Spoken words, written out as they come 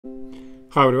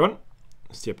Hi everyone,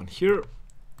 Stepan here.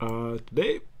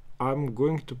 Today I'm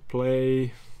going to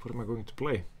play... What am I going to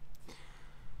play?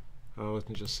 Let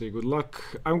me just say good luck.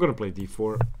 I'm gonna play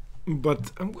d4,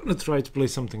 but I'm gonna try to play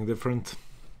something different.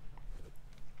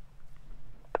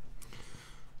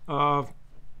 Okay,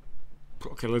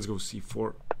 let's go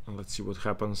c4 and let's see what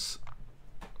happens.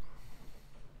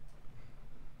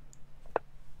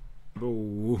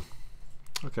 Oh,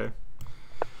 okay.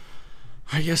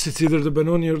 I guess it's either the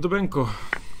Benoni or the Benko.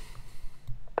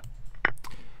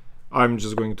 I'm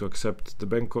just going to accept the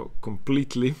Benko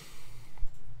completely.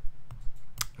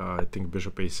 I think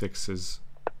bishop a6 is...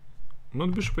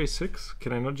 Not bishop a6?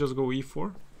 Can I not just go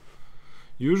e4?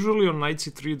 Usually on knight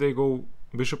c3 they go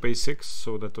bishop a6,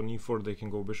 so that on e4 they can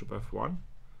go bishop f1.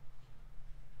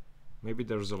 Maybe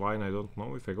there's a line, I don't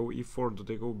know. If I go e4, do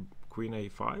they go queen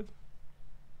a5?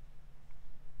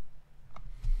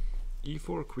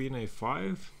 e4, queen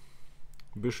a5,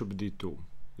 bishop d2.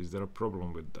 Is there a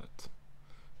problem with that?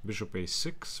 Bishop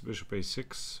a6, bishop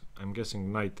a6, I'm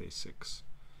guessing knight a6.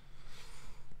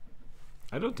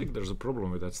 I don't think there's a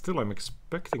problem with that. Still, I'm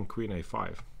expecting queen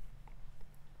a5.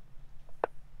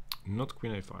 Not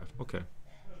queen a5, okay.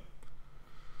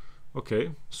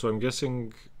 Okay, so I'm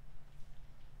guessing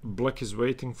black is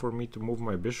waiting for me to move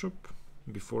my bishop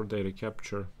before they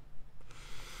recapture.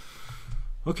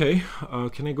 Okay,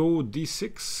 can I go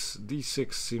d6?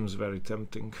 d6 seems very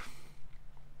tempting.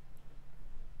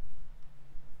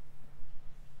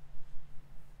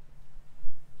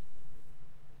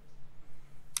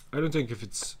 I don't think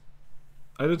it's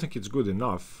good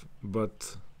enough,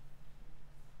 but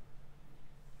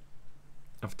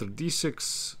after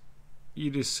d6,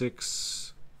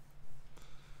 e6,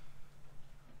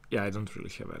 yeah, I don't really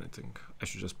have anything. I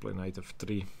should just play knight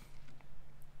f3.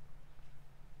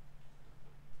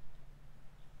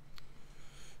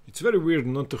 It's very weird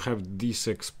not to have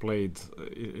d6 played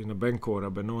in a Benko or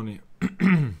a Benoni.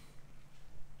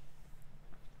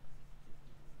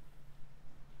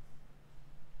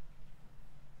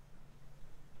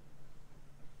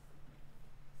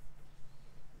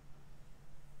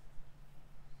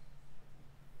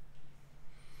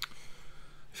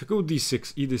 If I go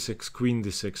d6, e6, queen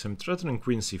d6, I'm threatening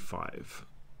queen c5.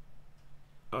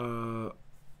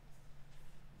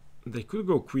 They could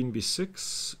go queen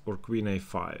b6 or queen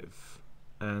a5,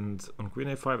 and on queen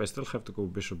a5 I still have to go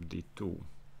bishop d2.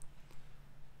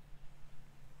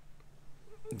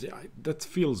 Yeah, that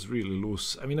feels really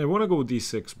loose. I mean, I want to go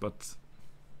d6, but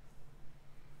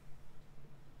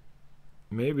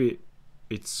maybe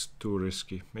it's too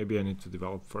risky. Maybe I need to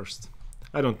develop first.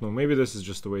 I don't know, maybe this is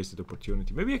just a wasted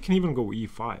opportunity. Maybe I can even go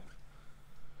e5.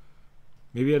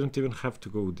 Maybe I don't even have to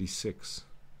go d6.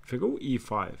 If I go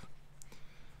e5,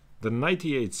 the knight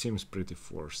e8 seems pretty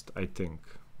forced, I think.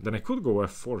 Then I could go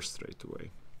f4 straight away.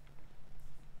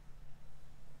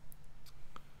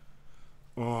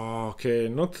 Oh, okay,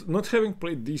 not having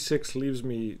played d6 leaves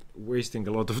me wasting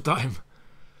a lot of time.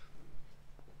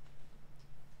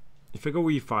 If I go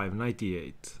e5, knight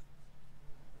e8,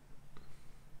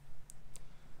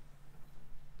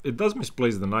 it does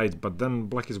misplace the knight, but then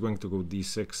black is going to go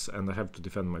d6 and I have to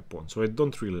defend my pawn. So I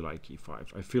don't really like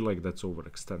e5. I feel like that's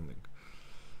overextending.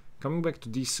 Coming back to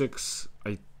d6,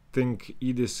 I think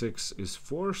e6 is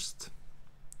forced.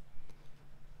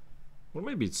 Or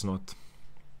maybe it's not.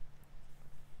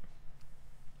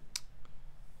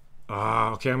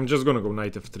 Okay, I'm just gonna go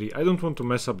knight f3. I don't want to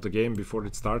mess up the game before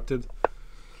it started.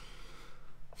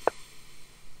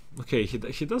 Okay,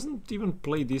 he doesn't even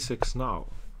play d6 now.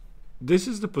 This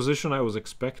is the position I was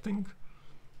expecting,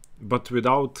 but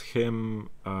without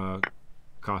him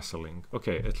castling.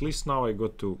 Okay, at least now I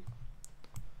got to...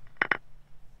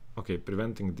 Okay,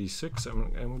 preventing d6.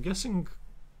 I'm guessing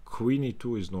queen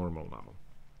e2 is normal now,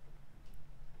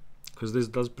 because this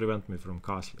does prevent me from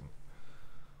castling.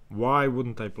 Why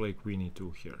wouldn't I play queen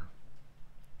e2 here?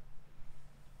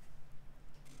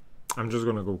 I'm just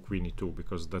gonna go queen e2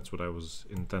 because that's what I was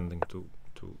intending to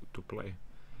play.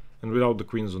 And without the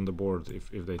queens on the board,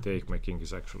 if they take, my king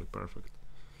is actually perfect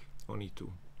on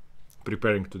e2,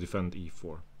 preparing to defend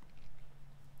e4.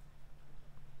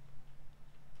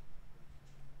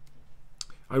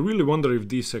 I really wonder if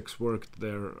d6 worked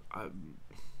there.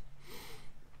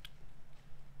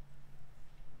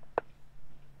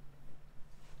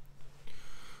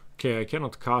 Okay, I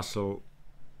cannot castle.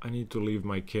 I need to leave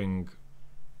my king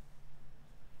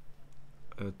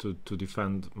to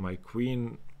defend my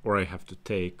queen, or I have to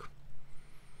take.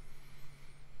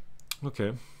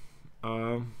 Okay.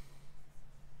 I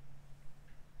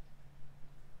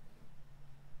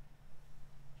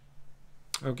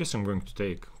guess I'm going to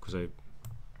take, because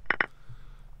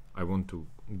I want to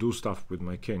do stuff with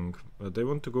my king. They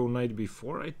want to go knight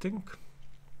b4, I think.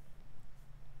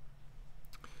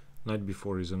 Knight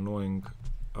b4 is annoying.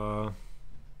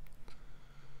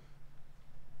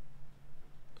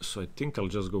 So I think I'll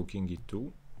just go king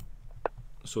e2,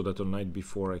 so that on knight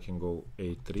b4 I can go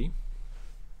a3,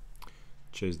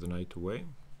 chase the knight away.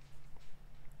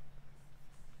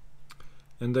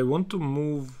 And I want to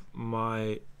move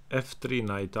my f3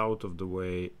 knight out of the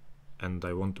way, and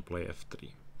I want to play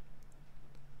f3.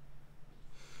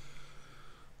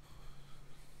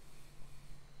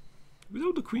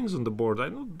 Without the queens on the board, I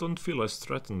don't feel as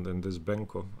threatened in this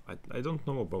Benko. I don't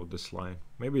know about this line.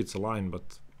 Maybe it's a line,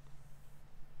 but...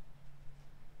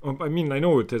 I mean, I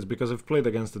know it is because I've played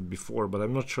against it before, but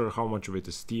I'm not sure how much of it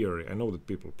is theory. I know that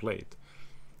people play it,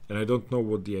 and I don't know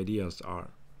what the ideas are.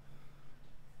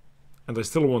 And I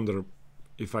still wonder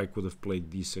if I could have played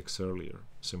d6 earlier,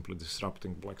 simply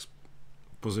disrupting black's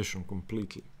position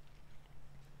completely.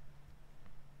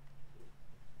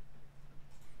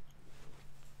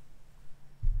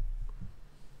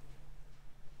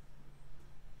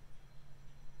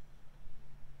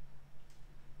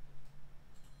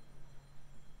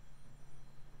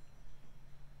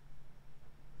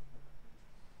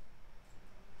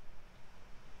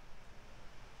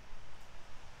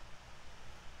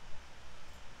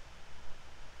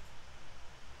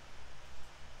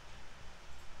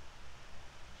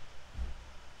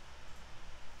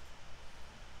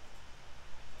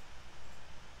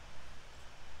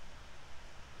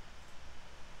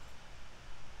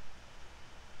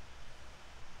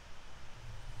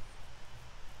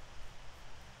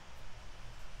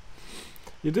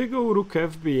 If they go rook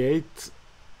fb8,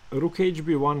 rook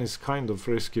hb1 is kind of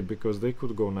risky because they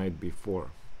could go knight b4.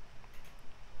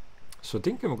 So I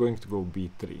think I'm going to go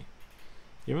b3,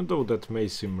 even though that may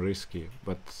seem risky,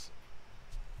 but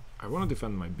I want to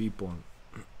defend my b pawn.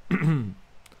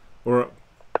 Or,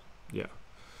 yeah,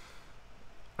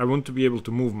 I want to be able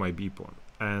to move my b pawn,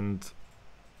 and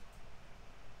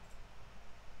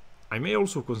I may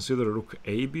also consider rook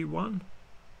ab1.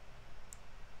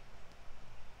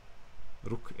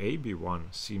 Rook ab1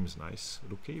 seems nice.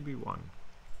 Rook ab1.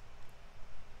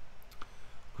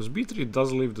 Because b3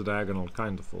 does leave the diagonal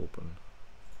kind of open.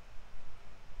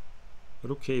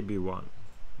 Rook ab1.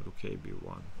 Rook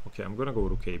ab1. Okay, I'm gonna go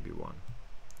rook ab1.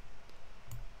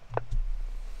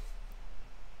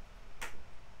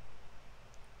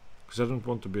 Because I don't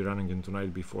want to be running into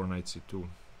knight b4, knight c2.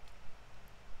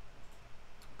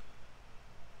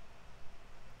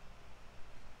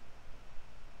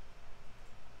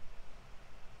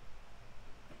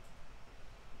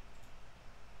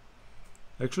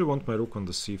 I actually want my rook on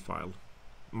the c file.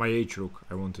 My h rook,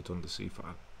 I want it on the c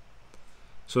file.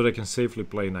 So that I can safely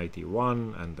play knight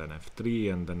e1, and then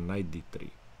f3, and then knight d3.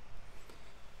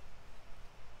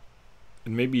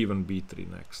 And maybe even b3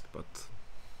 next, but...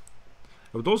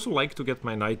 I would also like to get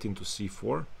my knight into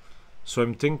c4. So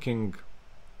I'm thinking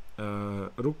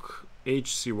rook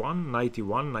hc1, knight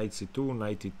e1, knight c2,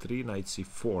 knight e3, knight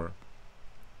c4.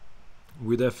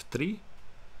 With f3.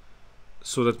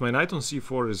 So that my knight on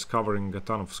c4 is covering a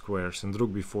ton of squares, and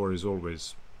rook b4 is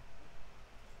always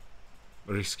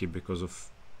risky because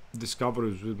of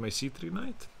discoveries with my c3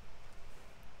 knight.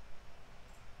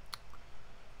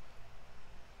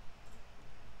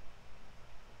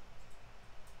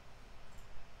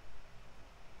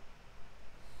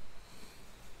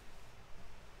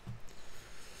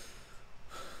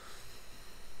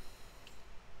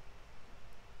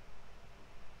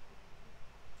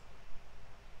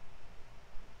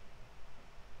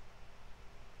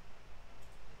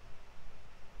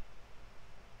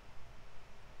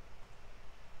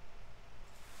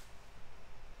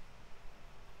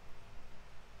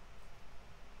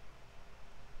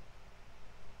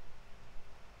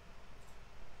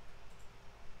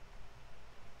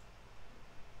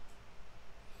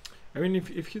 I mean,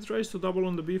 if he tries to double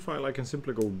on the b file, I can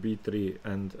simply go b3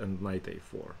 and knight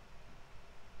a4.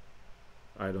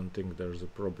 I don't think there's a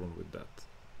problem with that,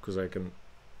 because I can...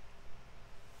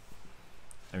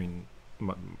 I mean,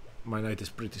 my knight is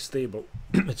pretty stable.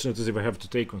 It's not as if I have to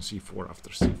take on c4 after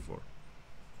c4.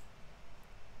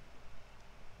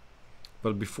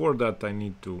 But before that, I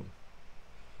need to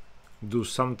do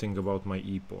something about my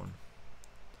e-pawn.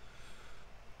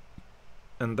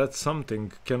 And that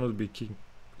something cannot be king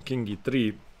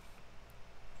e3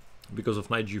 because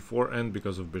of knight g4 and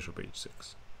because of bishop h6.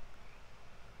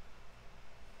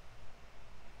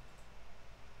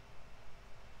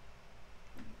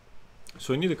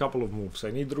 So I need a couple of moves.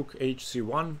 I need rook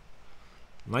hc1,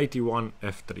 knight e1,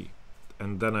 f3,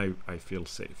 and then I feel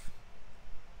safe.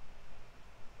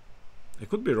 I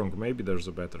could be wrong, maybe there's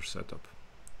a better setup.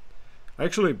 I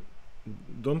actually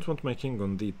don't want my king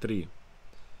on d3,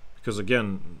 because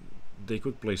again, they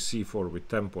could play c4 with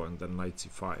tempo and then knight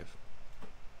c5.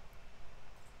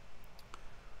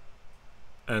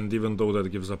 And even though that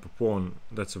gives up a pawn,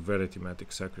 that's a very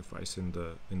thematic sacrifice in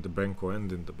the Benko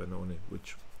and in the Benoni,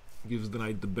 which gives the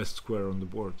knight the best square on the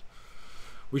board.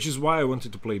 Which is why I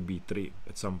wanted to play b3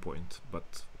 at some point,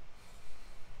 but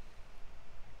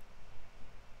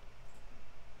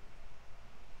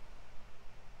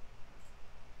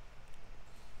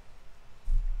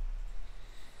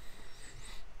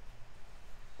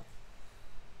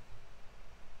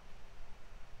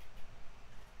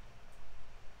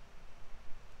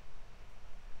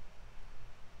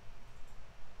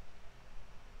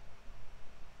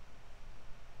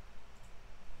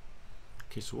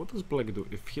okay, so what does black do?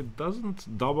 If he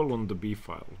doesn't double on the b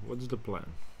file, what's the plan?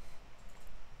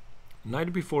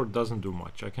 Knight b4 doesn't do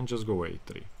much. I can just go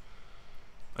a3,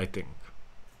 I think,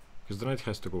 because the knight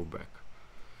has to go back.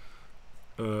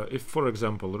 If, for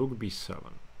example, rook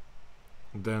b7,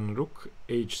 then rook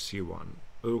hc1,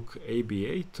 rook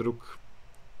ab8, rook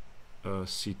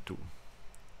c2.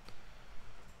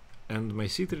 And my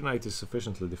c3 knight is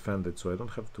sufficiently defended, so I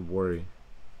don't have to worry.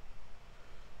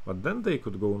 But then they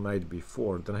could go knight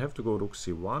b4, then I have to go rook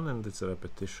c1, and it's a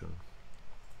repetition.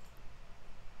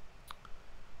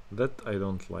 That I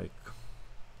don't like.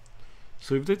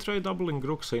 So if they try doubling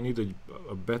rooks, I need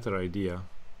a better idea.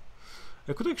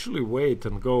 I could actually wait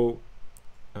and go...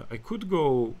 I could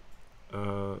go,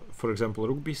 for example,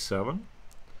 rook b7,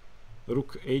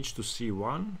 rook h to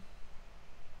c1.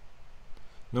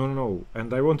 No,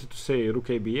 and I wanted to say rook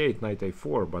ab8, knight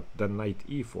a4, but then knight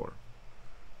e4.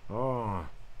 Oh...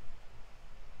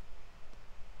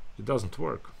 It doesn't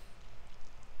work.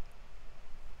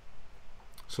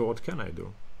 So what can I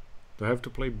do? Do I have to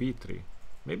play b3?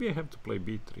 Maybe I have to play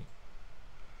b3.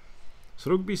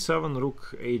 So rook b7,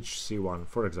 rook hc1,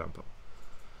 for example.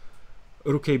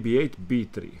 Rook ab8,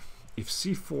 b3. If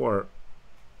c4,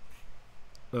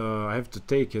 I have to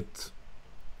take it,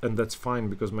 and that's fine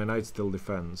because my knight still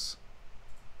defends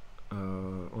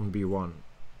on b1.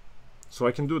 So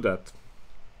I can do that.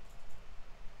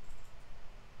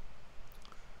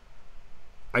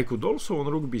 I could also on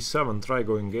rook b7 try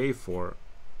going a4,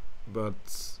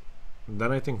 but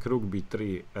then I think rook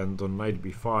b3, and on knight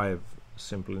b5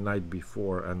 simply knight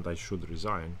b4 and I should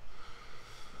resign.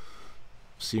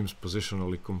 Seems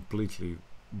positionally completely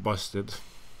busted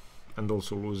and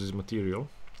also loses material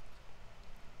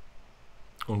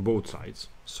on both sides,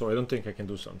 so I don't think I can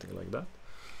do something like that.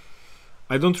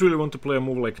 I don't really want to play a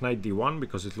move like knight d1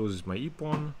 because it loses my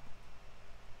e-pawn.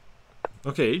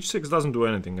 Okay, h6 doesn't do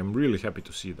anything. I'm really happy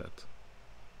to see that.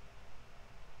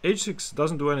 h6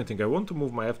 doesn't do anything. I want to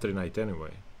move my f3 knight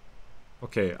anyway.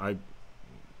 Okay,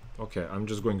 I'm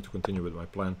just going to continue with my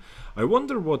plan. I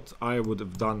wonder what I would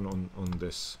have done on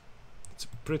this. It's a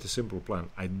pretty simple plan.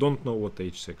 I don't know what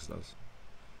h6 does.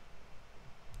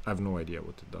 I have no idea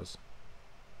what it does.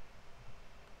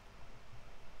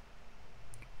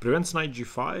 Prevents knight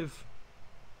g5.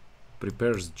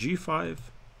 Prepares g5.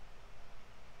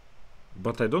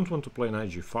 But I don't want to play knight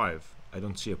g5. I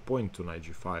don't see a point to knight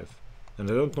g5. And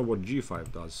I don't know what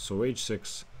g5 does. So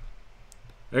h6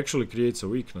 actually creates a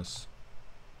weakness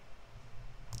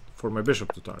for my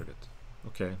bishop to target.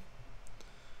 Okay.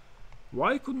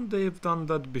 Why couldn't they have done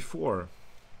that before?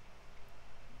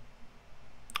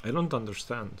 I don't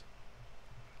understand.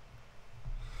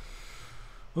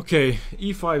 Okay,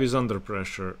 e5 is under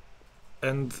pressure.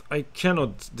 And I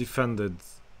cannot defend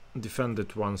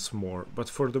it once more, but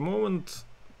for the moment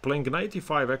playing knight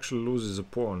e5 actually loses a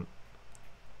pawn,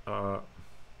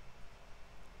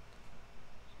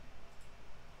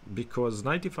 because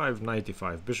knight e5, knight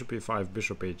e5, bishop e5,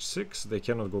 bishop h6, they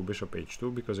cannot go bishop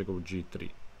h2 because they go g3.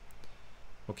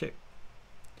 Okay,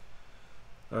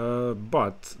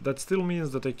 but that still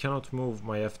means that I cannot move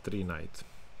my f3 knight,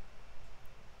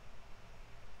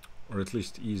 or at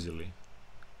least easily.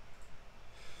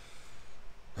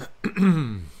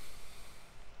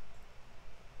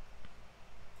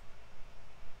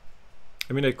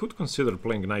 I mean, I could consider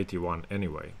playing knight e1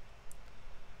 anyway.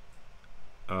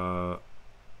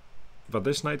 But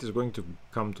this knight is going to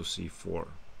come to c4.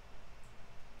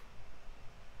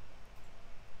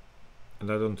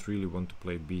 And I don't really want to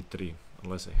play b3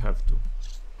 unless I have to.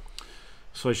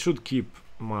 So I should keep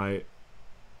my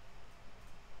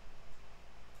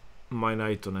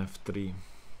knight on f3.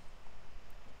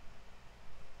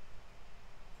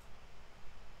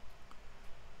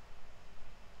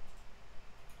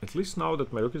 At least now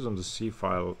that my rook is on the c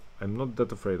file, I'm not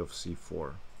that afraid of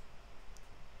c4.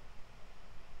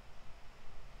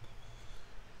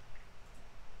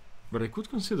 But I could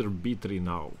consider b3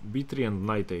 now. b3 and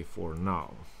knight a4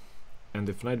 now. And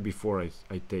if knight b4,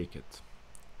 I take it.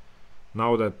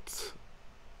 Now that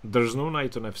there's no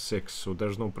knight on f6, so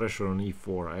there's no pressure on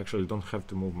e4, I actually don't have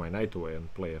to move my knight away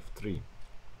and play f3.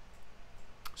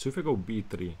 So if I go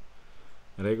b3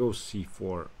 and I go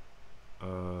c4,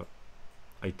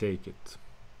 I take it.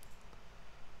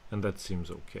 And that seems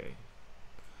okay.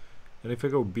 And if I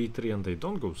go b3 and I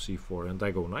don't go c4 and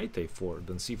I go knight a4,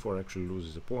 then c4 actually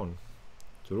loses a pawn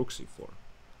to rook c4.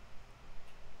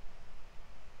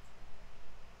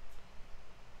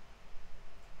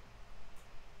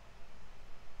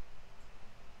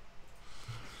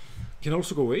 You can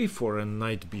also go a4 and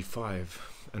knight b5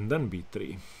 and then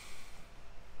b3.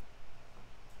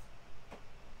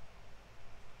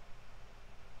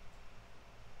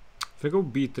 If I go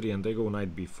b3 and I go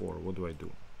knight b4, what do I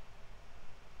do?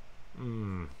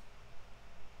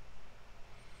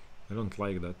 I don't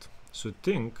like that. So I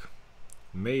think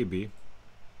maybe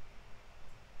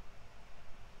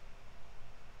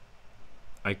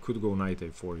I could go knight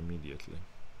a4 immediately.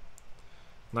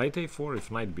 Knight a4,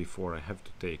 if knight b4, I have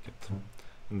to take it.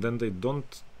 And then they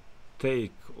don't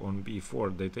take on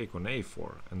b4, they take on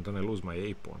a4, and then I lose my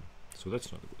a pawn. So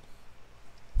that's not good.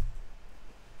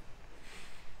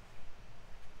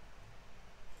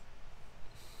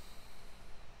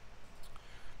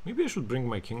 Maybe I should bring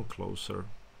my king closer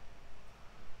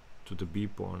to the b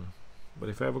pawn. But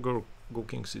if I ever go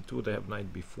king c2, they have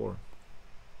knight b4.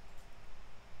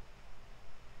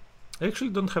 I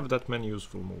actually don't have that many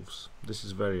useful moves. This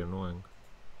is very annoying.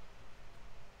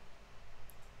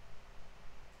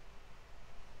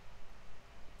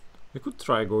 I could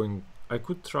try going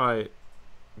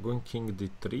king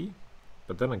d3,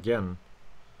 but then again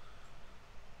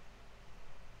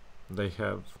they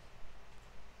have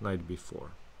knight b4.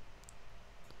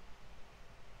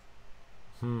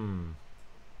 And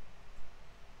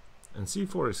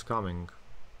c4 is coming,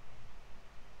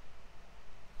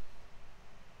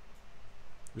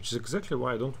 which is exactly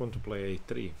why I don't want to play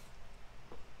a3.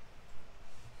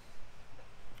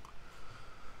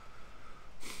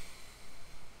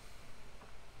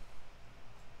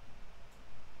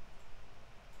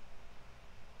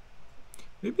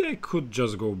 Maybe I could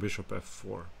just go bishop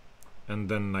f4 and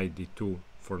then knight d2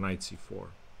 for knight c4.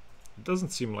 It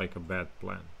doesn't seem like a bad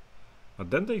plan. But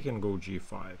then they can go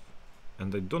g5,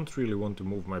 and I don't really want to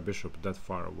move my bishop that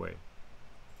far away.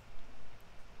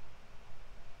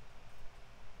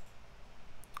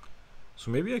 So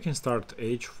maybe I can start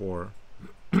h4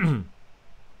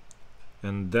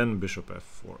 and then bishop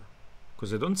f4,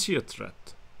 because I don't see a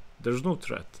threat. There's no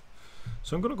threat.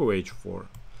 So I'm gonna go h4,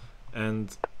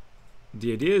 and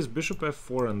the idea is bishop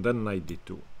f4 and then knight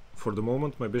d2. For the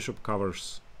moment my bishop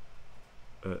covers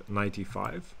knight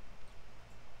e5,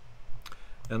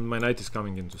 and my knight is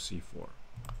coming into c4.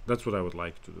 That's what I would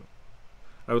like to do.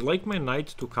 I would like my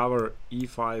knight to cover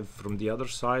e5 from the other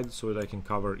side so that I can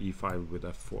cover e5 with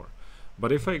f4.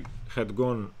 But if I had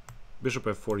gone bishop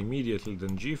f4 immediately,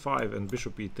 then g5 and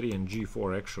bishop e3 and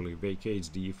g4 actually vacates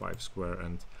the e5 square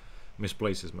and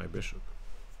misplaces my bishop.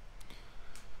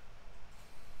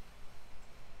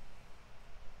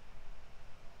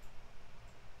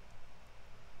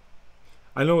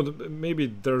 I know that maybe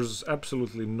there's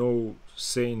absolutely no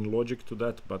sane logic to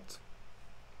that, but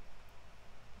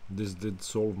this did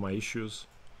solve my issues.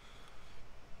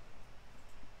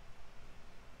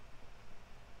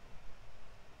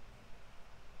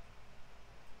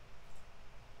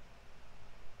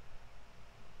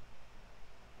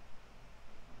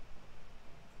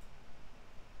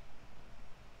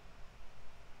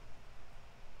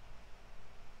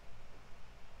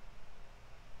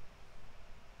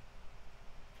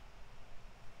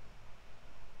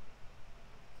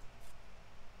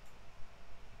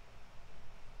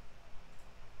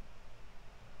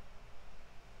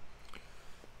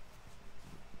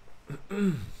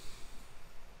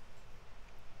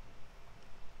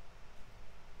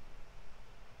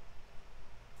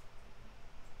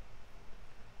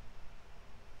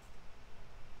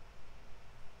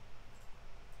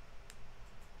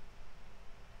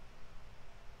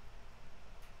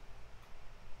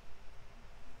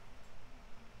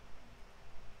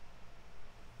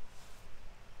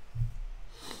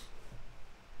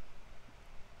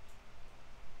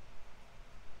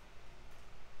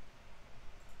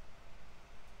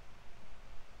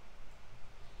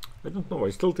 I don't know, I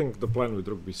still think the plan with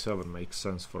rook b7 makes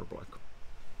sense for black.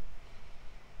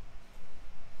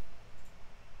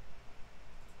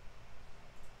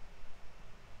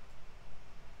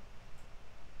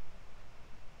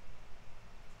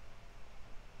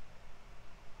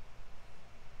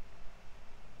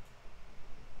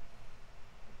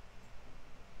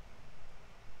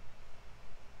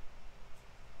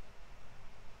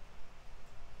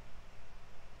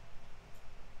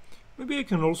 Maybe I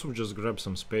can also just grab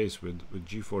some space with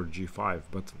g4, g5,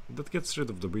 but that gets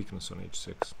rid of the weakness on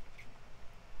h6.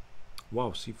 Wow,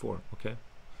 c4, okay.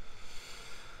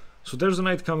 So there's a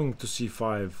knight coming to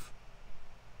c5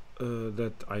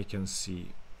 that I can see.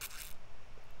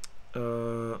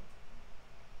 I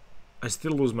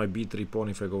still lose my b3 pawn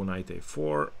if I go knight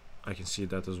a4. I can see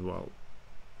that as well.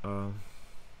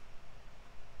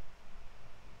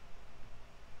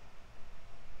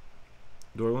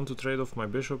 Do I want to trade off my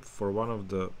bishop for one of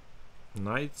the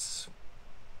knights?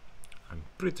 I'm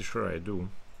pretty sure I do.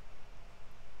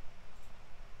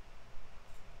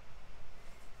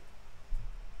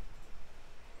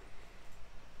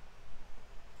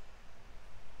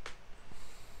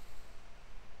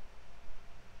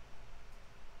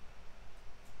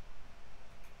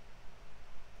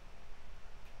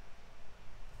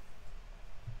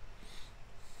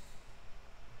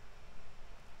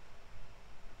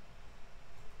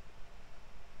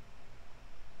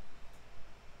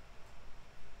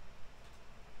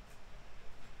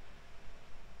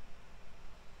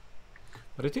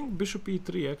 But I think bishop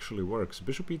e3 actually works.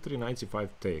 Bishop e3, knight c5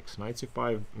 takes. Knight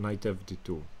c5, knight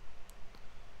fd2.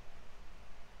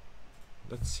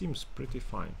 That seems pretty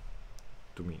fine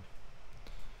to me.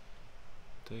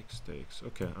 Takes, takes.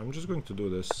 Okay, I'm just going to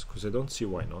do this because I don't see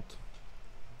why not.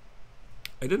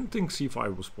 I didn't think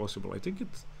c5 was possible. I think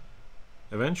it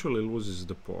eventually loses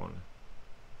the pawn.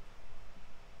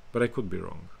 But I could be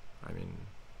wrong. I mean...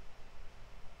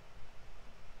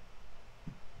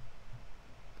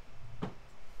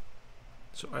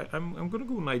 So I'm gonna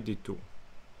go knight d2.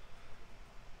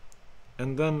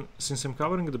 And then, since I'm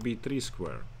covering the b3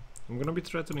 square, I'm gonna be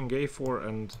threatening a4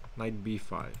 and knight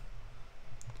b5,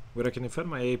 where I can defend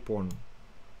my a pawn.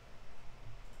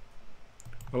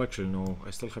 Well, actually no, I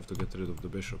still have to get rid of the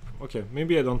bishop. Okay,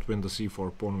 maybe I don't win the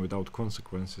c4 pawn without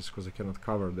consequences, because I cannot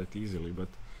cover that easily, but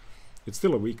it's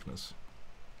still a weakness.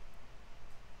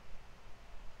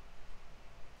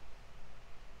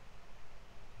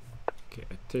 Okay,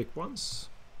 I take once.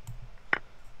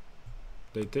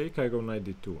 They take, I go knight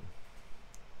d2.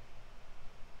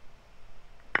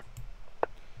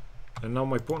 And now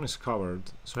my pawn is covered,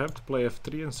 so I have to play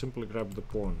f3 and simply grab the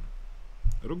pawn.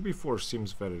 Rook b4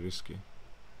 seems very risky.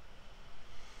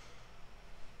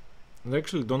 And I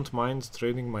actually don't mind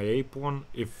trading my a pawn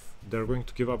if they're going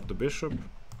to give up the bishop.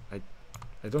 I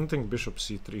don't think bishop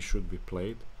c3 should be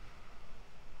played.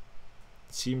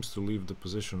 It seems to leave the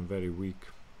position very weak.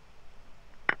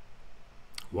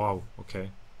 Wow, okay.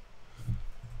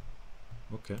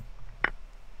 Okay.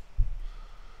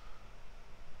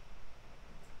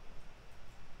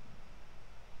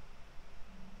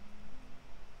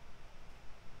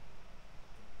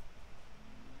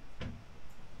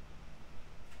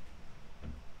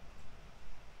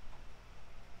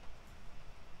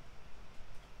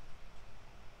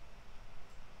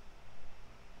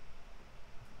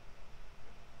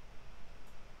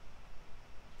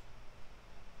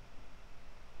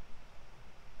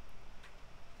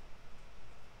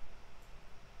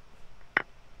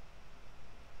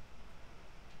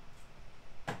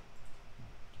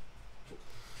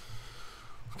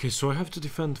 Okay, so I have to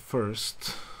defend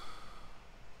first.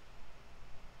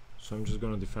 So I'm just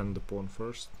gonna defend the pawn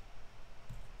first.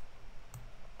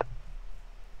 I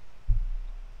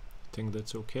think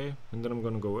that's okay. And then I'm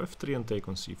gonna go f3 and take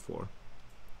on c4.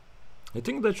 I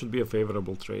think that should be a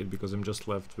favorable trade because I'm just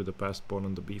left with the passed pawn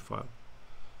on the b file.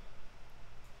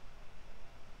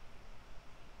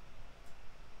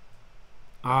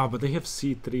 Ah, but they have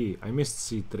c3. I missed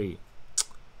c3.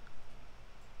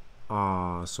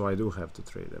 Ah, so I do have to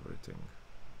trade everything.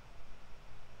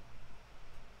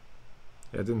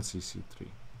 Yeah, I didn't see c3.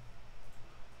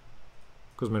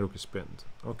 Because my rook is pinned.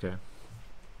 Okay.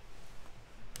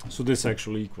 So this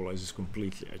actually equalizes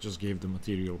completely. I just gave the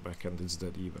material back and it's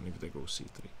dead even if they go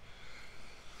c3.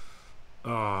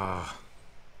 Ah.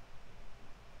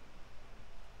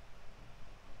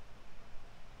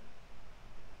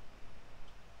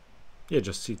 Yeah,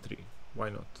 just c3. Why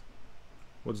not?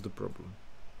 What's the problem?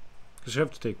 Because you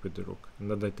have to take with the rook, and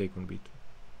then I take on b2.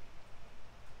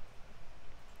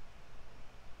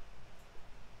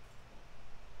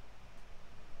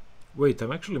 Wait,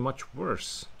 I'm actually much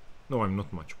worse. No, I'm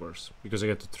not much worse, because I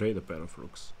get to trade a pair of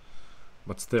rooks.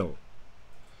 But still,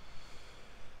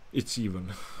 it's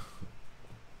even.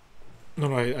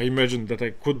 No, I imagined that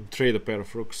I could trade a pair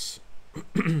of rooks.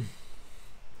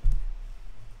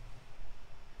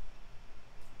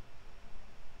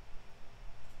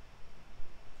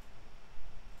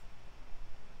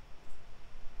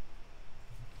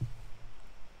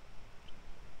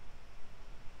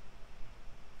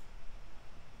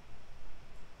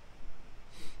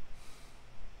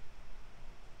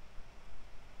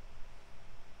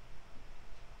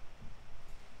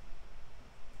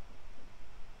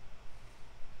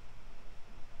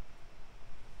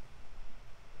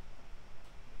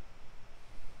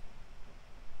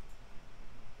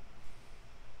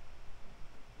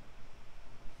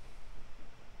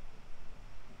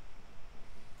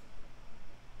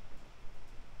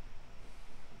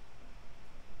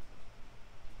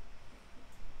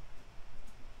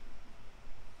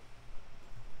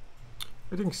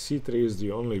 I think c3 is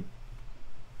the only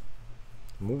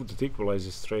move that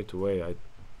equalizes straight away.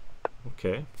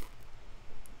 Okay.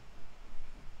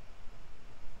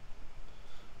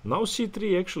 Now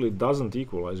c3 actually doesn't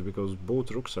equalize because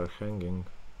both rooks are hanging.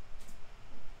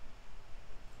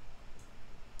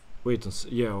 Wait,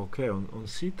 yeah, okay, on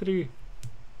c3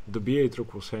 the b8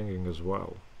 rook was hanging as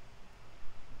well.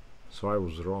 So I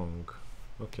was wrong.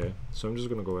 Okay, so I'm just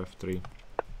gonna go f3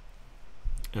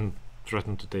 and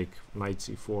threaten to take knight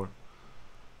c4.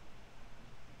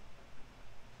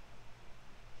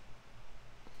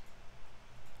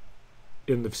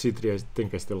 In if c3 I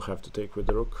think I still have to take with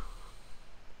the rook.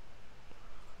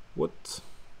 What?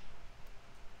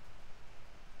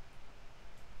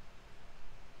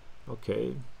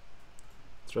 Okay.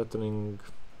 Threatening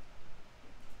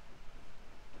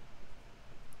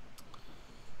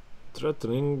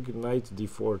knight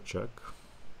d4 check.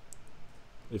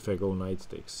 If I go knight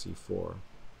takes c4.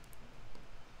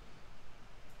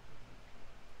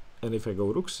 And if I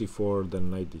go rook c4,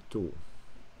 then knight d2.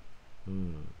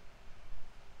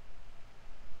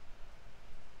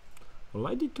 Well,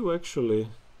 knight d2 actually...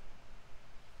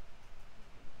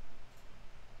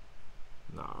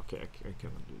 No, okay, I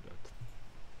cannot do that.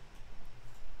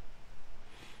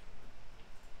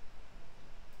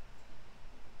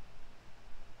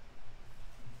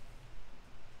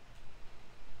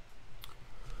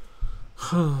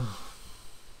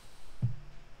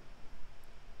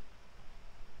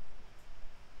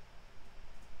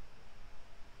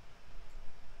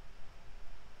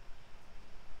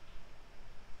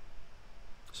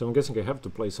 So I'm guessing I have to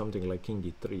play something like king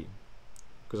e3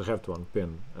 because I have to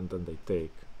unpin and then they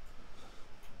take.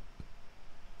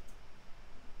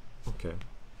 Okay,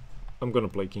 I'm gonna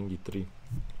play king e3.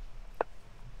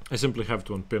 I simply have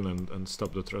to unpin and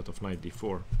stop the threat of knight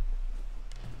d4.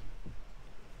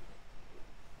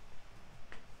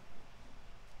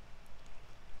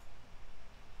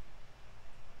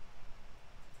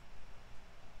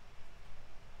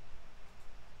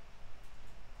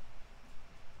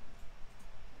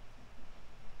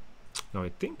 Now I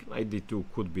think knight d2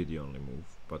 could be the only move,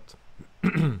 but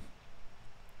then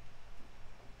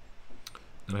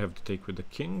I have to take with the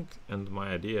king, and my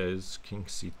idea is king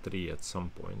c3 at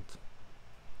some point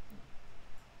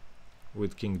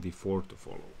with king d4 to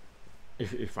follow,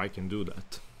 if I can do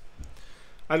that.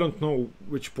 I don't know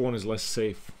which pawn is less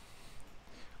safe.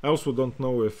 I also don't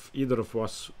know if either of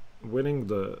us winning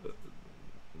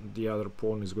the other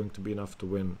pawn is going to be enough to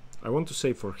win. I want to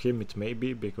say for him it may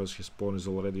be, because his pawn is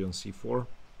already on c4.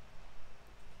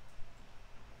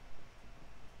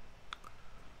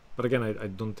 But again, I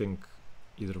don't think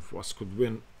either of us could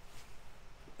win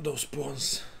those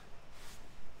pawns.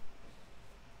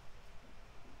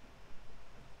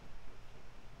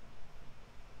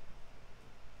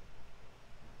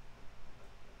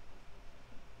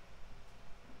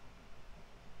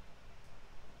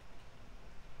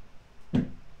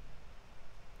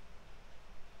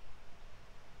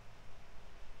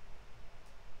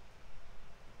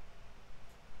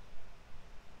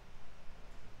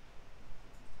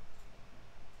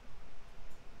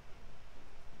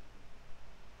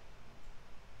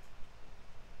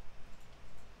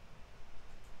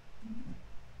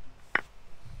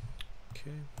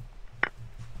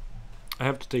 I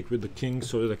have to take with the king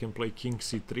so that I can play king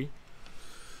c3.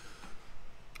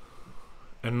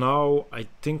 And now I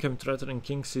think I'm threatening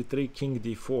king c3, king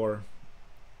d4.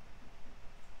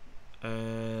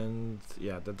 And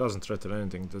yeah, that doesn't threaten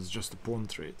anything, that's just a pawn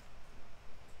trade.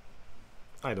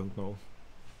 I don't know.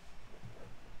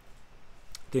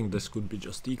 I think this could be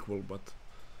just equal, but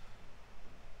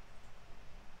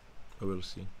I will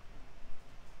see.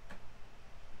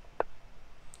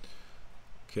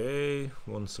 Okay,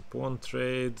 wants a pawn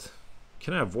trade.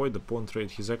 Can I avoid the pawn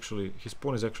trade? His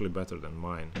pawn is actually better than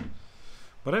mine,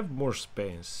 but I have more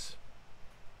space.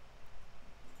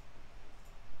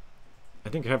 I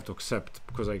think I have to accept,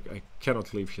 because I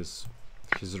cannot leave his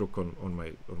rook on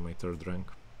my third rank,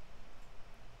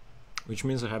 which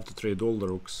means I have to trade all the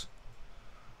rooks,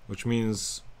 which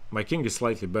means my king is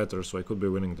slightly better, so I could be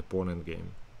winning the pawn endgame.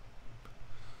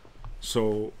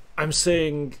 So I'm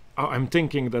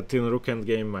thinking that in a rook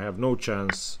endgame I have no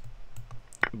chance,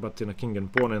 but in a king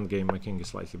and pawn endgame my king is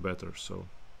slightly better. So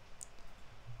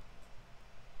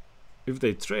if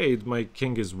they trade, my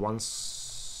king is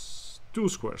 2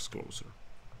 squares closer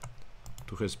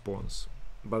to his pawns,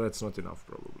 but that's not enough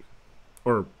probably,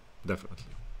 or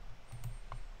definitely.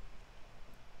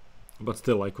 But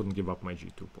still, I couldn't give up my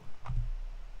g2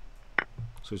 pawn,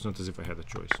 so it's not as if I had a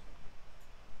choice.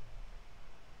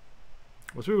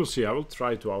 But we will see. I will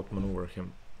try to outmaneuver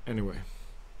him anyway.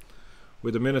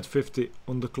 With a minute 50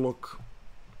 on the clock,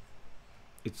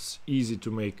 it's easy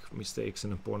to make mistakes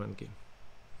in opponent game.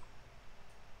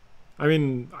 I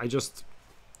mean, I'm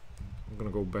gonna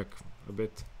go back a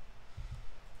bit.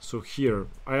 So here,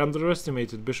 I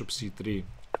underestimated bishop c3.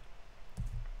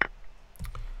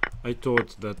 I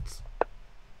thought that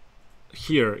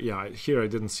here, yeah, here I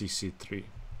didn't see c3.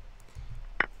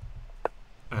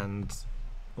 And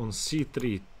on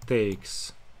c3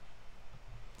 takes,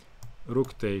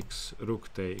 rook takes,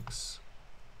 rook takes.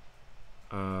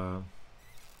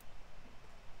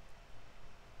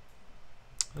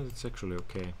 It's actually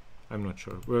okay. I'm not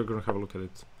sure. We're gonna have a look at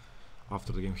it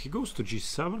after the game. He goes to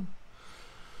g7.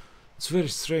 It's very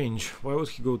strange. Why would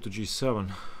he go to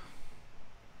g7?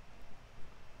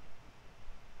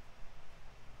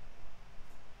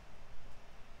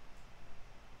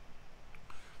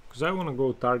 Because I want to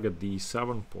go target the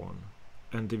e7 pawn.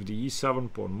 And if the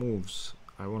e7 pawn moves,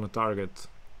 I want to target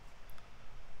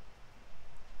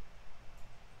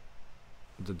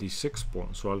the d6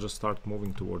 pawn. So I'll just start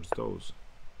moving towards those.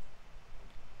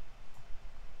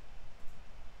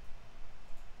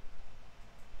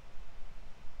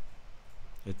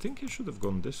 I think he should have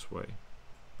gone this way.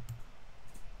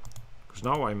 Because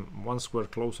now I'm one square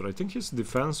closer. I think his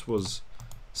defense was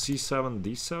c7,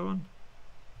 d7.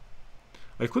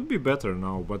 I could be better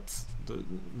now, but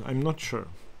I'm not sure.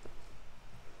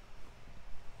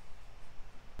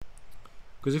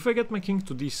 Because if I get my king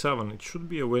to d7, it should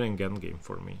be a winning endgame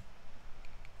for me.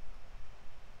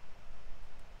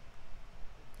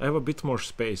 I have a bit more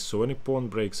space, so any pawn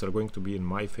breaks are going to be in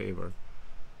my favor.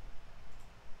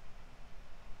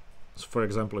 So for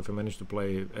example, if I manage to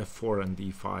play f4 and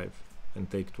d5 and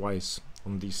take twice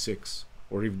on d6,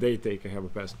 or if they take, I have a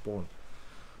passed pawn.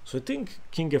 So I think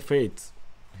king f8,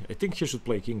 I think he should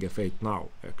play king f8 now,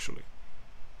 actually.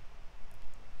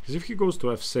 Because if he goes to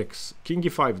f6, king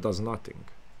e5 does nothing,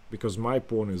 because my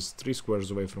pawn is 3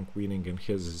 squares away from queening and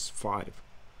his is 5.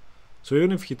 So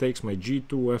even if he takes my g2,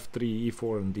 f3,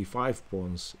 e4 and d5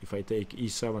 pawns, if I take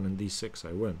e7 and d6,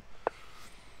 I win.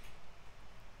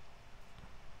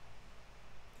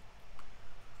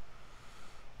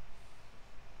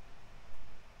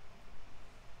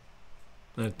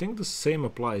 And I think the same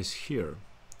applies here.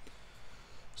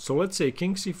 So let's say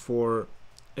king c4,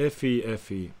 fe,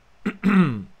 fe,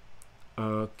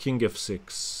 king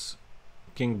f6,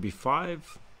 king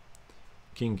b5,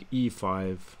 king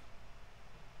e5,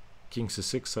 king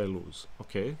c6, I lose.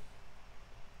 Okay.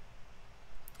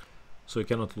 So I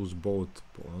cannot lose both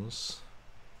pawns.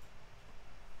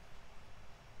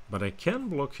 But I can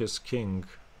block his king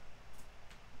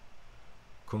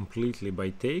completely by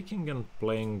taking and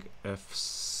playing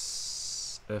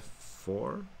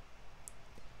f4.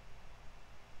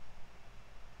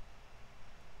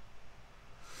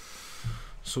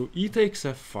 So e takes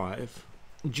f5,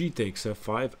 g takes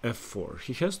f5, f4.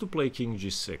 He has to play king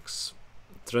g6,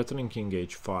 threatening king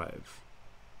h5.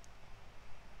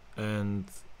 And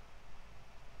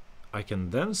I can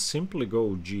then simply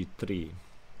go g3.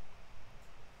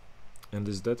 And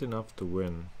is that enough to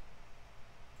win?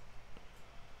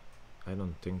 I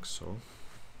don't think so.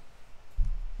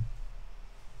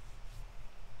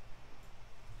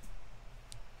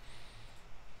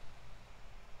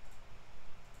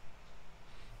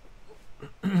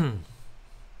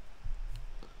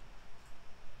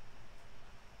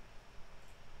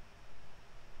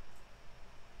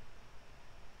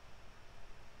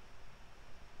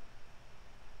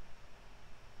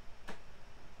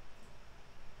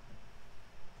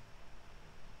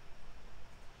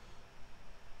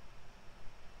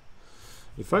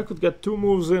 If I could get 2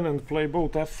 moves in and play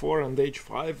both f4 and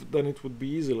h5, then it would be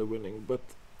easily winning. But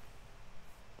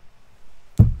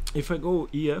if I go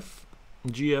ef,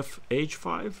 gf,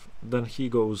 h5, then he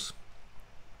goes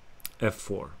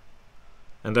f4.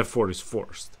 And f4 is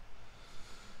forced.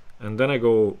 And then I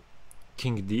go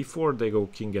king d4, they go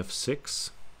king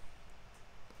f6.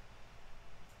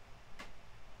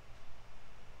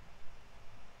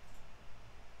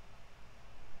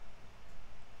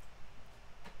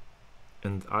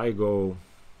 And I go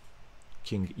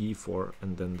king e4,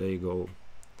 and then they go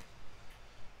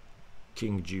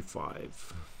king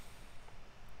g5.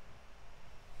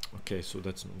 Okay, so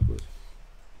that's not good.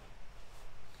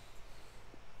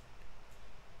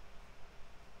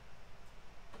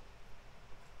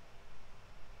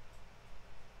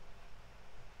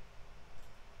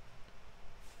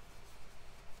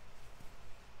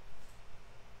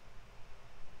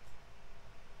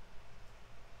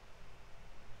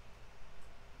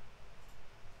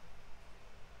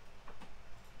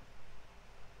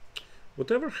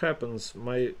 Whatever happens,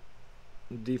 my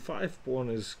d5 pawn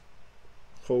is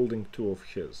holding 2 of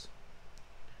his.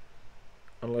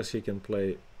 Unless he can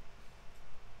play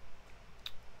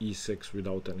e6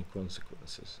 without any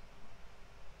consequences.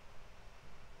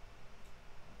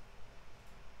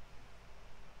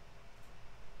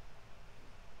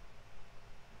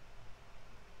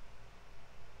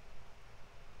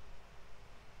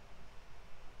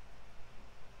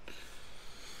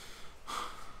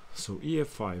 So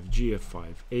ef5,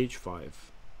 gf5, h5.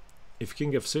 If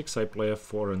king f6, I play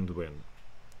f4 and win.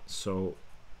 So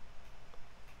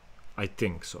I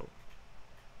think so.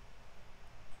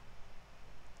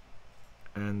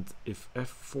 And if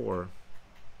f4,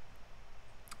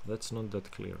 that's not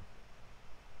that clear.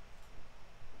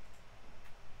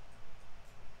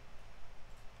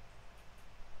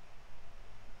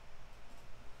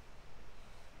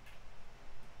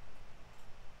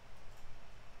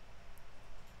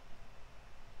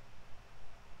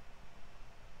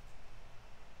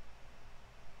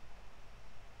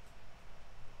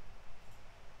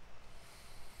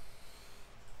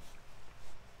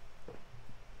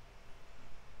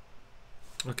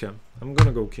 Okay, I'm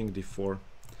gonna go king d4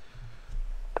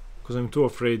 because I'm too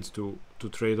afraid to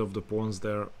trade off the pawns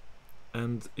there.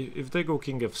 And if they go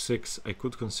king f6, I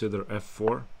could consider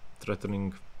f4,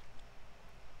 threatening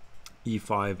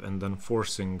e5 and then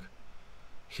forcing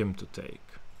him to take.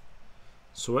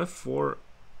 So f4,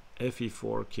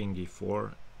 fe4, king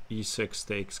e4, e6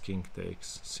 takes, king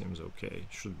takes, seems okay,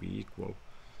 should be equal.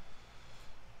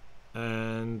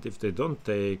 And if they don't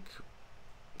take,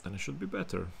 then it should be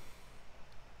better.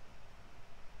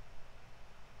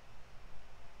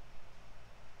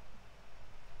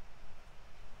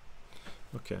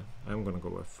 Okay, I'm gonna go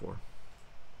f4.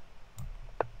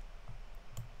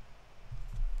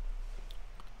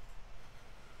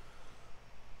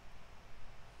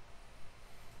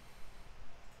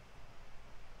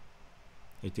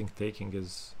 I think taking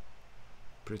is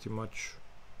pretty much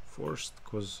forced,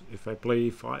 because if I play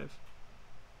e5,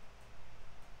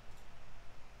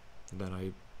 then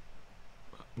I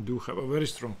do have a very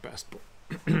strong passed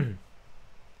pawn.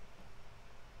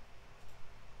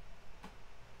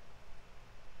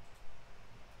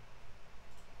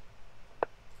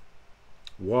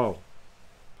 Wow.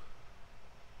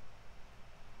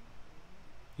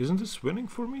 Isn't this winning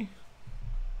for me?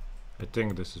 I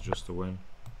think this is just a win.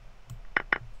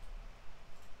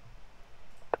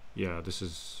 Yeah,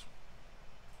 this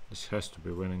has to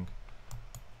be winning.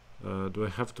 Do I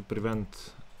have to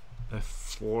prevent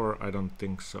f4? I don't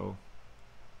think so.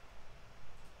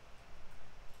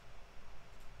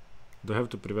 Do I have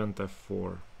to prevent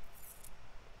f4?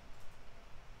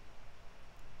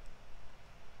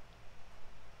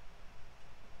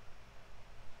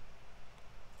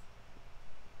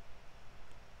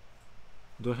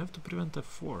 Do I have to prevent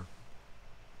f4?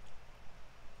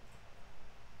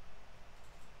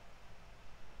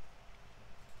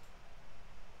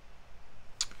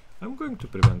 I'm going to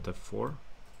prevent f4.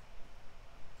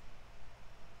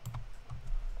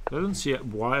 I don't see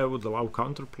why I would allow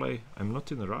counterplay. I'm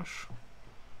not in a rush.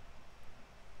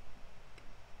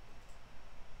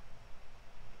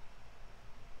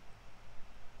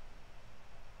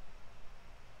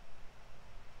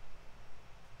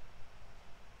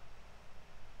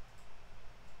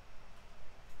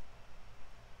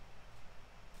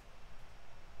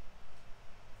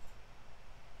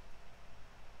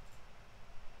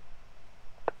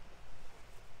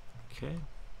 Okay.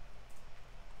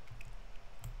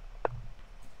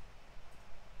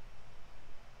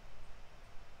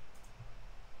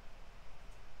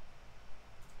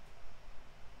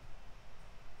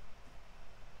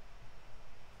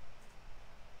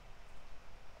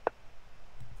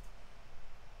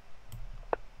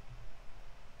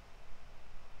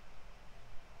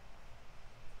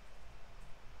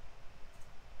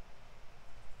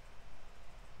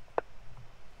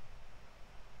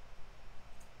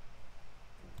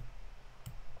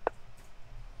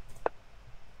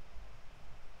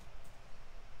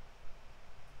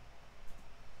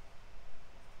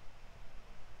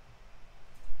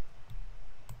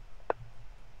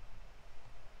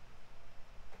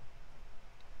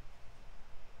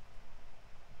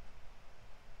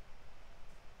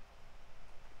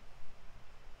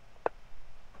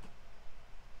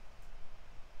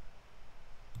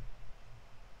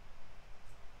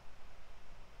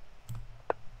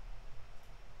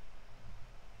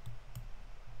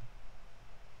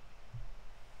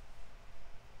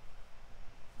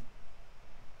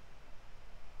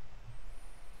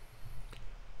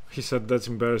 He said that's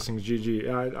embarrassing,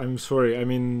 GG. I'm sorry, I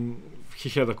mean, he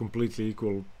had a completely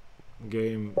equal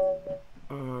game.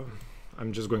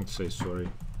 I'm just going to say sorry.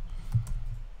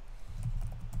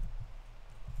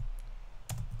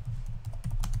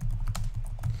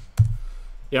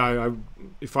 Yeah,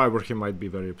 if I were him, I'd be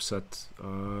very upset.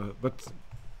 But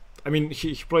I mean,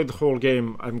 he played the whole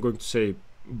game. I'm going to say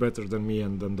better than me,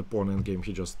 and then the pawn end game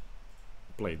he just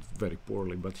played very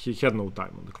poorly. But he had no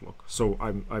time on the clock, so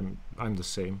I'm the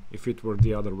same. If it were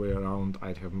the other way around,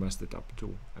 I'd have messed it up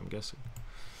too, I'm guessing.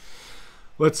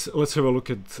 Let's have a look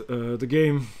at the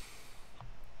game.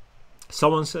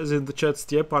 Someone says in the chat,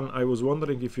 Stjepan, I was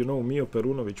wondering if you know Mio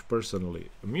Perunovic personally.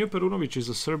 Mio Perunovic is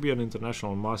a Serbian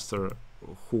international master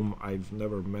whom I've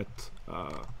never met.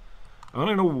 I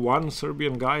only know one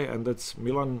Serbian guy, and that's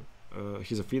Milan.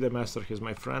 He's a FIDE master, he's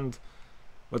my friend.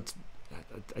 But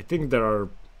I think there are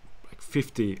like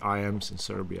 50 IMs in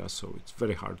Serbia, so it's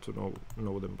very hard to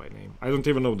know them by name. I don't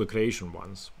even know the Croatian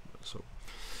ones. So,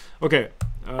 okay,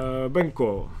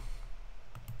 Benko.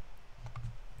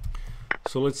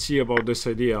 So let's see about this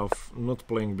idea of not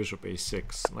playing bishop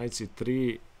a6. Knight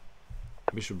c3,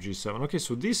 bishop g7. Okay,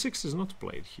 so d6 is not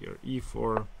played here.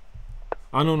 e4.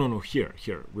 Ah, no, here.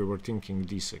 We were thinking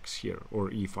d6 here, or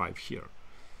e5 here.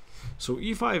 So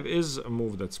e5 is a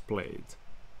move that's played.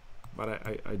 But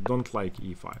I don't like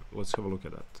e5. Let's have a look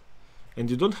at that. And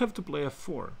you don't have to play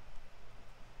f4.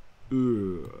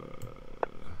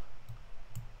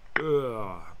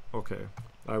 Okay,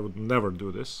 I would never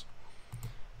do this.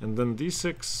 And then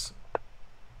d6.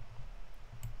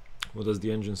 What does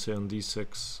the engine say on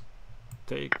d6?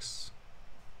 Takes.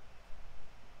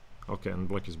 Okay, and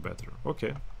black is better.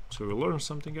 Okay, so we learn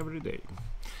something every day.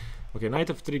 Okay, knight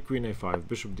f3, queen a5,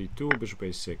 bishop d2, bishop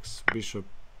a6, bishop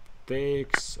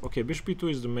takes. Okay, bishop e2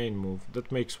 is the main move.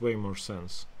 That makes way more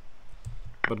sense.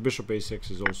 But bishop a6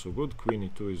 is also good. Queen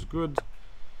e2 is good.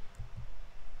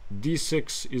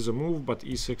 d6 is a move, but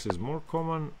e6 is more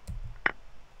common.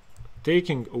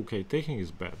 Taking, okay, taking is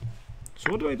bad.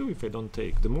 So what do I do if I don't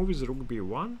take? The move is rook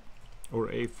b1 or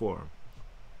a4.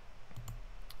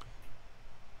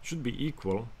 Should be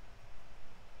equal.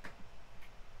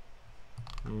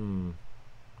 So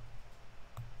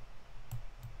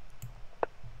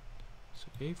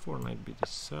a4, knight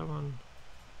b7.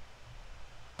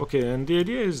 Okay, and the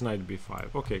idea is knight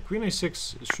b5. Okay, queen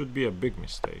a6 should be a big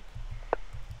mistake.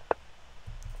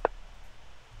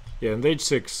 Yeah, and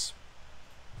h6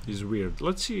 is weird.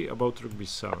 Let's see about rook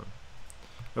b7.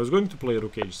 I was going to play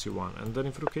rook hc1, and then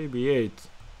if rook a b8,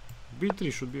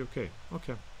 b3 should be okay.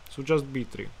 Okay, so just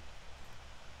b3.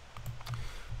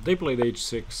 They played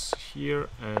h6 here,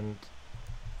 and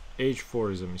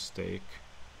h4 is a mistake.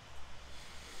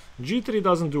 g3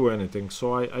 doesn't do anything,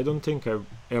 so I don't think I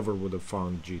ever would have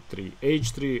found g3.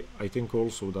 h3 I think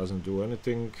also doesn't do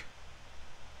anything.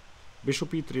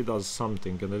 Bishop e3 does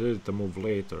something, and I did it a move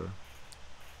later.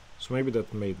 So maybe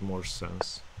that made more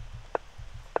sense.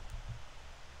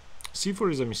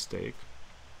 c4 is a mistake.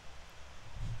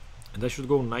 And I should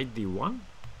go knight d1.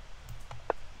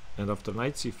 And after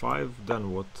knight c5,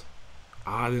 then what?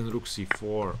 Ah, then rook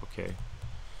c4, okay.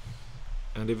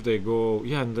 And if they go...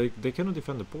 yeah, and they cannot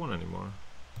defend the pawn anymore.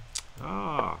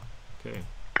 Ah, okay.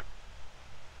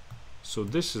 So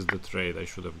this is the trade I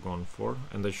should have gone for,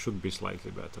 and I should be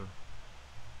slightly better.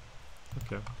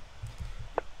 Okay.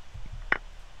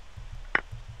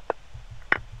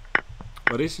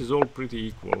 But this is all pretty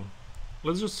equal.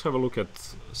 Let's just have a look at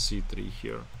c3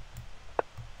 here.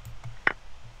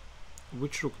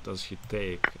 Which rook does he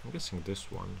take? I'm guessing this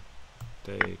one.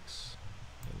 Takes.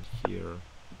 And here.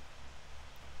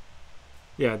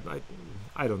 Yeah,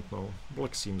 I don't know.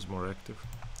 Black seems more active.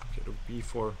 Okay, rook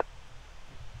b4.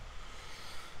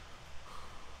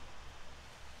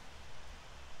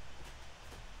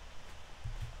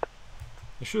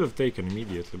 I should have taken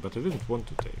immediately, but I didn't want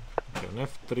to take. Okay, on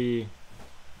f3.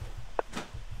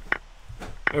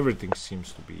 Everything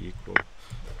seems to be equal.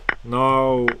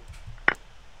 Now...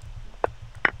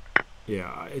 yeah,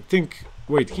 I think...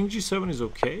 wait, king g7 is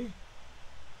okay?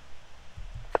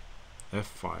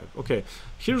 f5. Okay,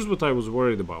 here's what I was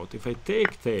worried about. If I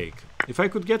take, if I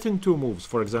could get in two moves,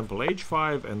 for example,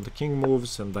 h5 and the king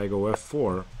moves and I go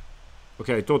f4.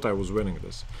 Okay, I thought I was winning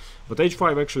this. But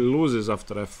h5 actually loses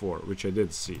after f4, which I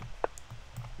did see.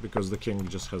 Because the king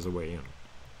just has a way in.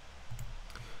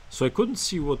 So I couldn't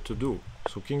see what to do.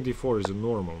 So king d4 is a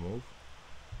normal move.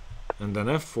 And then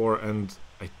f4, and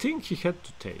I think he had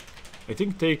to take. I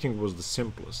think taking was the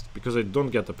simplest, because I don't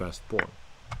get a passed pawn.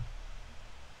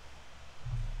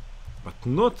 But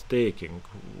not taking,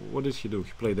 what did he do?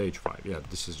 He played h5. Yeah,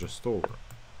 this is just over.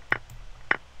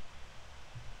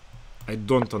 I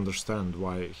don't understand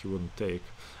why he wouldn't take.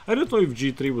 I don't know if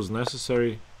g3 was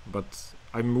necessary, but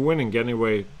I'm winning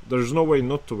anyway. There's no way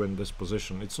not to win this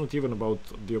position. It's not even about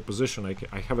the opposition.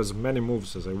 I have as many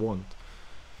moves as I want.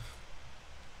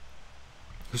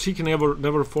 Because he can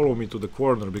never follow me to the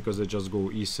corner because I just go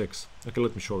e6. Okay,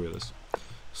 let me show you this.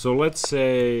 So let's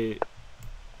say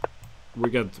we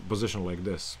get position like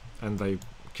this, and I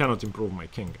cannot improve my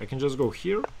king. I can just go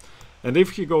here, and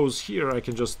if he goes here, I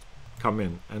can just come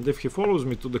in. And if he follows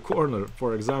me to the corner,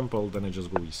 for example, then I just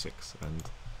go e6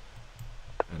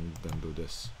 and then do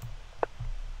this.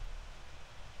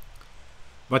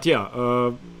 But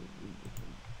yeah,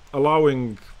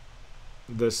 allowing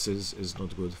this is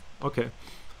not good. Okay,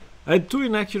 I had 2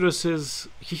 inaccuracies.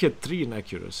 He had 3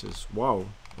 inaccuracies. Wow.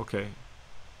 Okay,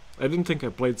 I didn't think I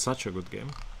played such a good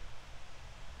game,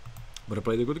 but I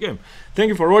played a good game. Thank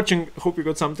you for watching. Hope you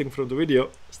got something from the video.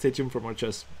 Stay tuned for more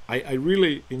chess. I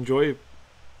really enjoy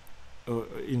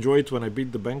it when I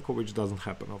beat the Benko, which doesn't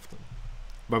happen often.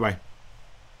 Bye bye.